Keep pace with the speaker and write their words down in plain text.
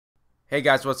Hey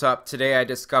guys, what's up? Today I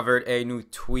discovered a new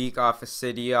tweak off of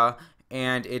Cydia,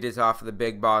 and it is off of the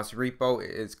BigBoss repo.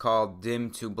 It is called dim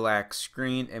to black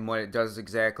screen, and what it does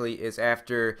exactly is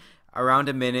after around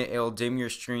a minute it'll dim your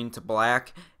screen to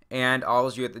black, and all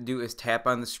you have to do is tap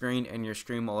on the screen and your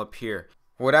screen will appear.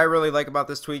 What I really like about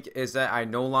this tweak is that I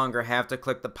no longer have to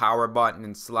click the power button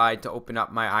and slide to open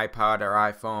up my iPod or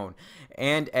iPhone.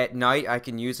 And at night I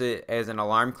can use it as an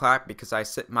alarm clock because I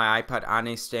sit my iPod on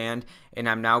a stand, and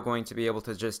I'm now going to be able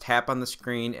to just tap on the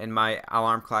screen and my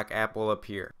alarm clock app will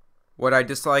appear. What I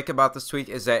dislike about this tweak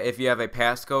is that if you have a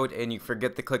passcode and you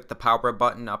forget to click the power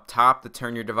button up top to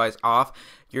turn your device off,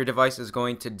 your device is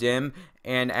going to dim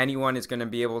and anyone is going to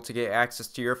be able to get access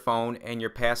to your phone, and your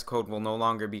passcode will no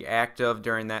longer be active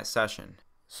during that session.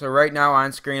 So right now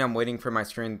on screen I'm waiting for my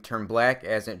screen to turn black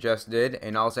as it just did,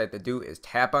 and all I have to do is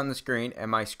tap on the screen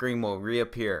and my screen will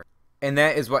reappear. And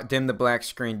that is what dim the black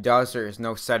screen does. There is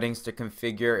no settings to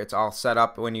configure. It's all set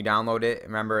up when you download it.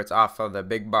 Remember, it's off of the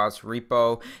BigBoss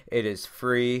repo. It is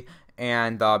free,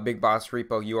 and the BigBoss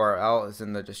repo URL is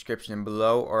in the description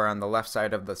below or on the left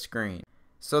side of the screen.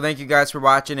 So thank you guys for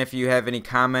watching. If you have any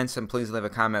comments, then please leave a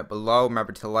comment below.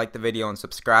 Remember to like the video and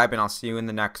subscribe, and I'll see you in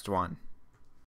the next one.